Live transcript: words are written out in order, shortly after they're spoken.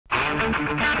Going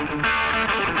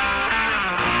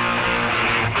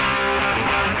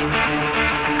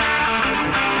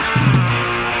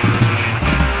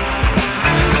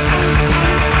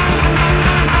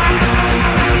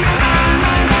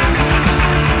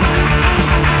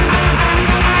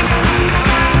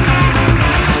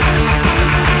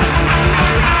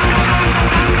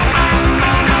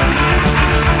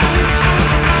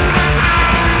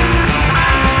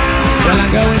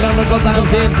on the Gotham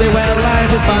city where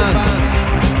life is fun.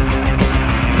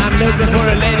 I'm looking for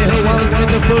a lady who wants me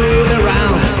to fool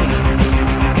around.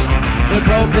 The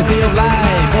prophecy of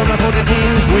life for my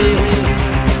 14-inch wheels.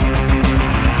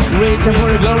 Reaching for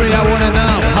the glory, I wanna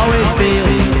know how it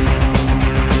feels.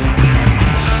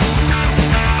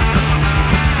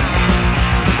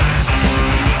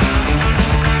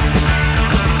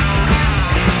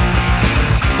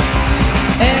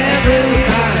 Every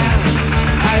time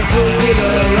I fool it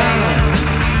around,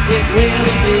 it will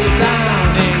be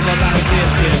down in Gotham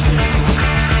City.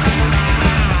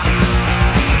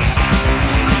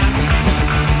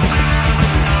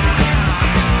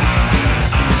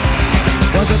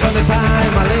 Once upon a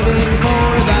time I lived in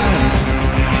Florida.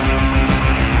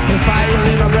 The fire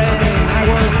in my brain, I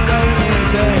was going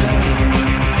insane.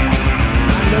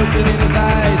 I'm looking in his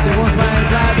eyes, it was my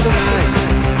bride tonight.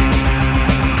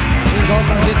 In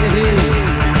Gotham City,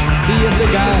 he is the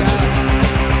guy.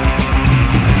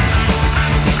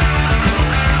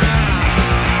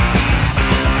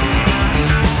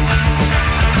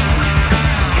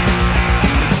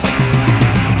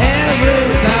 Every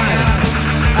time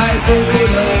I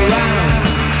fool around,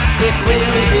 it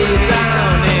will be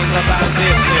down in Gotham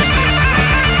City.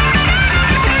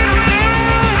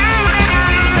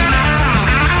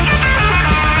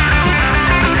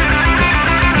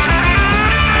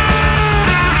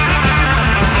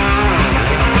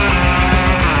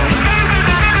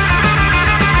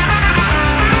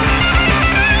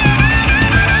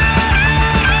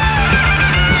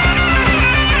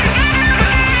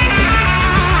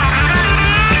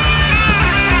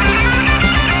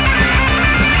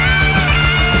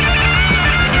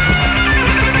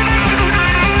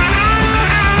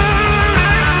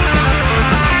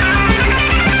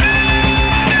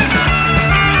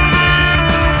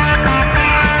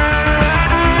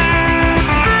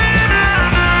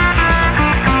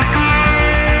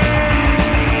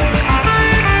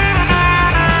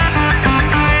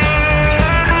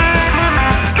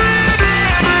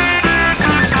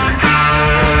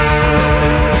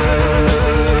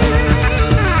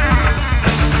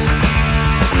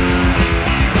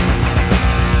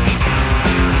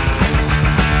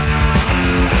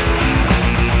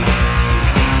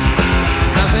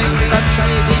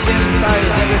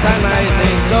 Every time I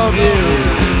think of you,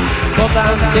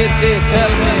 Gotham City,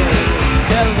 tell me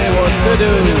what to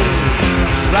do.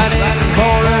 Running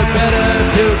for a better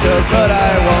future, but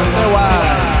I wonder why.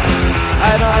 I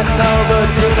don't know, but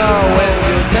you know when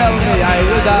you tell me I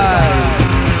will die.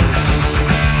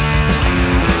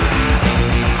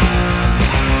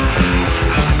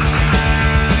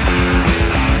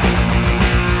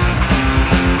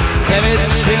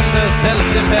 Savage in the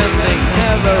self-defending,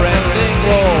 never-ending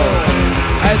war.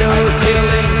 I do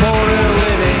killing for a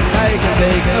living, I can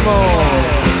take them all.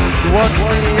 Watch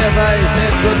me as I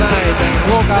said goodnight and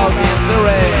walk out in the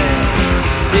rain,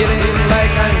 feeling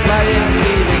like I'm flying,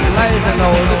 leaving life and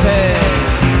all the pain.